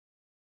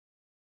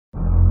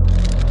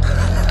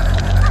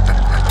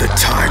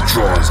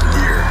draws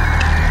near.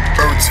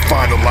 Earth's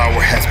final hour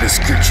has been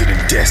scriptured in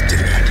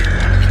destiny.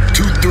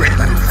 Two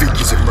threatening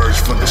figures emerge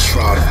from the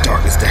shroud of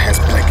darkness that has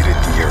blanketed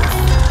the earth.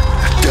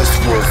 Dust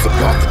swirls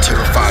about the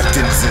terrified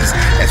denizens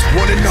as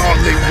one and all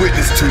lay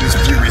witness to this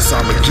furious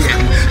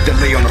Armageddon that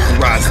lay on the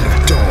horizon of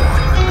dawn.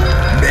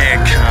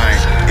 Mankind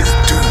is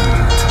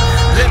doomed.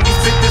 Let me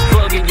fit this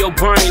bug in your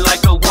brain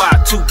like a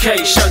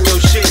Y2K. Shut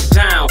your shit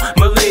down,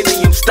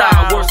 millennium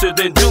style, worse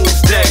than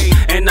doomsday.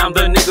 And I'm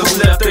the nigga who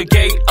left the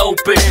gate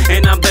open,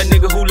 and I'm that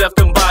nigga who left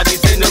them bodies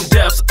in them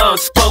deaths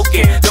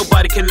unspoken.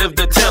 Nobody can live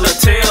to tell a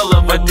tale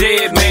of a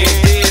dead man.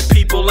 Dead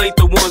people ain't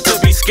the ones to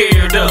be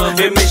scared of.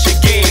 In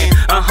Michigan,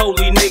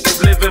 unholy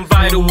niggas living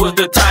vital was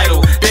the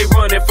title. They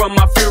running from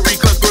my fury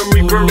cause Grim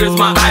Reaper is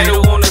my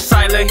idol. On the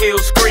silent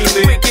hill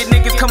screaming, wicked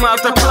niggas come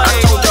out to play.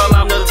 I told y'all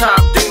I'm the top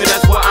demon,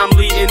 that's why I'm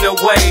leading the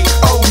way.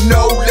 Oh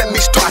no, let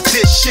me start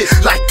this shit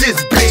like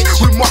this, bitch.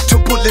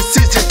 Remarkable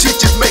incision,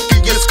 teachers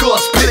making your skull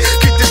split.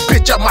 Get this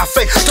bitch out my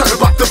face, talk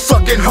about the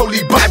fucking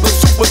holy Bible.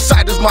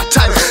 Suicide is my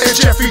title, and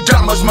Jeffrey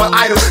Dahmer's my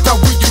idol. Now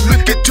when you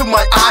look into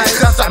my eyes,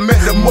 as I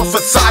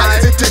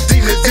metamorphosize into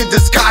demons in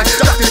disguise,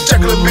 Dr.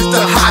 Jekyll and Mr.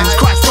 Hyde.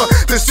 Christ from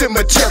the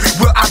cemetery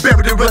where I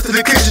buried the rest of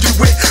the kids you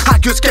with. I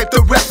could escape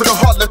the rap of the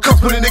heart that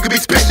comes when a nigga be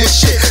spitting this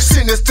shit.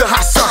 Sinister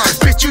Hasan,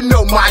 bitch, you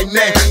know my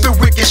name. The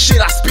wicked shit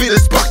I spit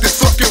is spark this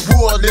fucking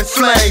world in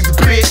flames,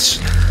 bitch.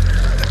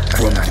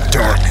 From the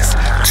darkness,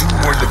 two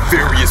more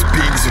nefarious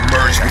beings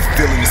emerge with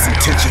villainous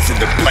intentions in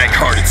their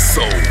black-hearted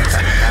souls.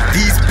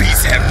 These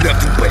beasts have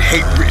nothing but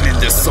hate written in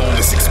their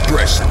soulless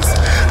expressions.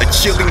 A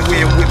chilling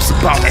wind whips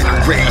about in a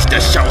rage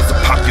that showers the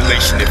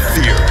population in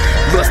fear.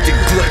 Lust and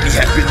gluttony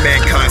have been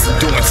mankind's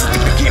endurance since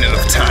the beginning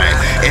of time,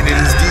 and it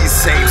is these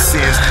same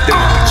sins that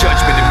will be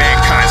judgment in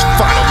mankind's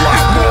final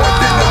life. More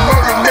than a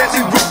murder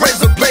medley with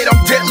razor blade, I'm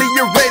deadly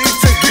and ready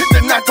to hit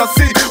the night I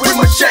see with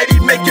my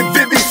shady making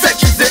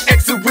vivisections and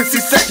exorcism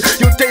section.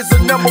 Your days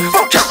are number,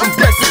 fuck counting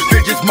blessings.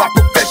 Vengeance my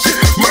profession,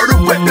 murder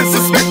weapons,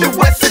 suspended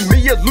Wesson.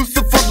 Me and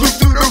Lucifer flew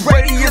through the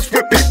radius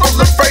where people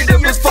afraid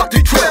of his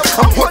fucking 12.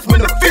 I'm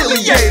Horsemen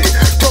affiliated,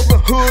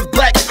 stolen hood,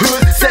 black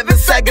hood, 7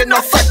 sagging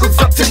all cycles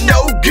up to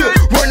no good.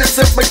 Running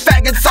some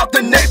faggots out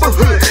the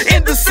neighborhood,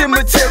 in the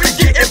cemetery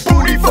getting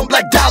booty from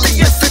Black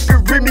Dahlia,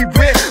 sipping Remy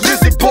Red,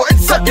 Lizzie Borden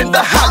sucking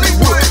the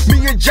Hollywood.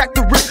 Me and Jack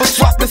the Ripper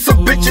swapping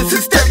some bitches,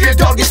 hysteria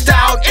doggy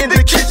style in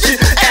the kitchen.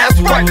 Ass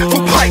right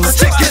for pipes,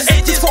 tickets,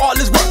 ages for all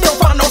his work. Don't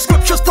find no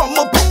scriptures from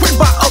a book written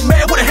by a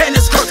man with a hand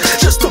in skirt,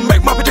 just to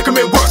make my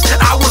predicament worse.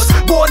 I was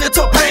born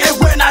into pain, and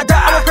when I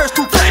die, I'm a first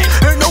to flame.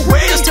 Ain't no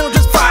way, it's still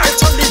just fire,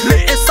 eternally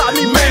lit inside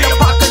me, man.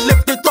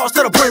 Apocalyptic thoughts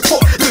that I bring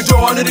forth the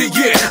dawn of the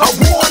year. I'm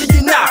warning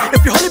you now,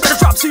 if you honey better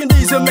drop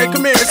C&Ds and make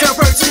them in. It's time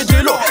for to your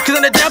J-Lo, cause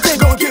then the damn thing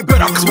gon' get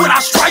better. Cause when I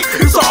strike,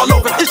 it's all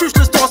over. It's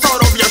useless thoughts all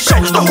over your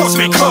shoulders. The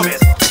horsemen coming.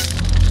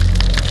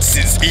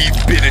 Since Eve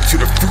bit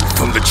into the fruit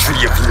from the tree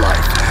of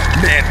life,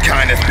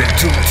 mankind has been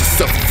doomed to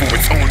suffer for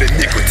its own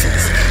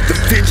iniquities. The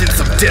vengeance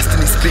of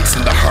destiny speaks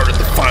in the heart of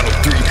the final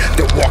three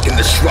that walk in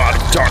the shroud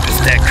of darkness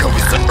that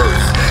covers the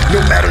earth.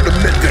 No matter the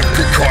method of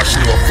precaution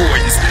or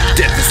avoidance,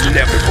 death is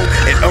inevitable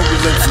and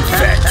unrelenting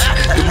fact.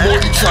 The more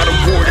you try to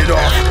ward it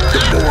off,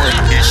 the more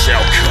it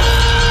shall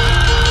come.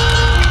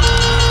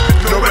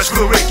 No rest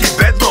for the Reiki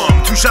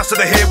Bedlam. 2 shots to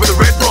the head with a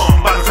red rum.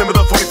 By the flame of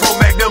the 44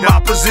 Magnum,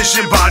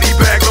 opposition body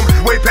bag them.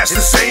 Way past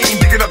insane,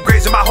 picking up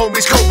grades of my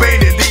homies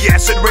Cobain in the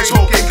acid rain,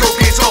 smoking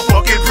cocaine, so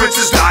fucking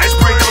princess dies.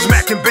 Brain those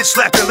macking, bitch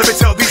slapping. Let me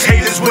tell these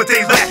haters what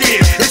they lack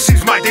in. It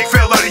seems my dick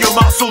fell out of your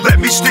mouth, so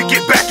let me stick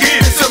it back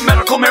in. It's a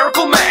medical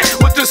miracle man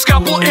with the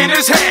scalpel in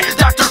his hand.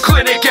 Dr.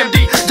 Clinic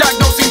MD,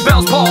 diagnosing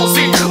Bell's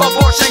palsy,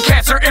 abortion,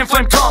 cancer,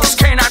 inflamed tongues,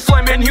 canine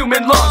phlegm in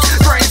human lungs,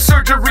 brain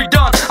surgery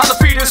done on the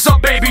fetus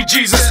of baby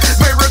Jesus.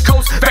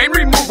 Miracles, vein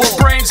removal,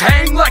 brains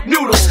hang like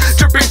noodles,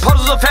 dripping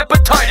puddles of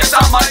hepatitis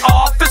on my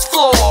office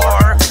floor.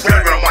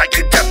 Murder, I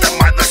condemn the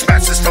mindless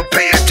masses for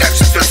paying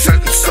taxes. The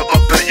sentence of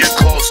 1 billion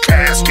closed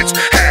caskets,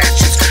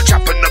 hatches,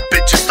 chopping up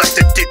bitches, left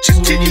the ditches,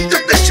 titty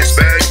delicious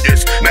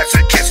madness,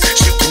 masochists,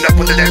 shooting up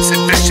with an acid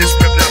vicious,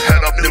 ripping the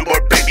head off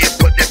newborn baby and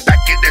putting it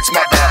back in its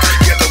mother.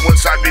 The other one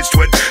Siamese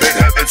twin and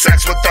having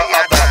sex with the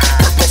other.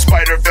 Purple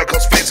spider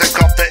vehicles phasing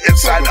off the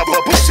inside of a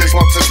pussy's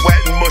lungs is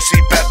wet and mushy.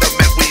 Bedlam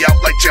and we out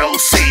like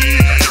Josie.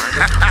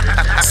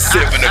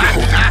 7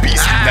 opposing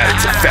beasts united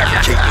to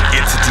fabricate an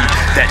entity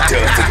that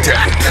does the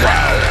devil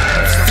proud.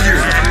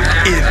 Fury,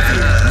 envy,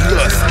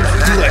 lust,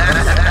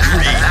 gluttony,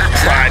 greed,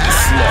 pride, and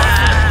sloth.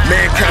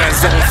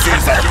 Mankind's own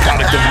sins are a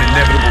product of an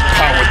inevitable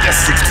power that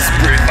seeks to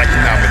spread like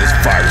an ominous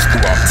virus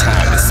throughout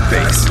time and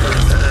space.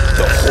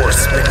 The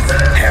Horsemen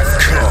have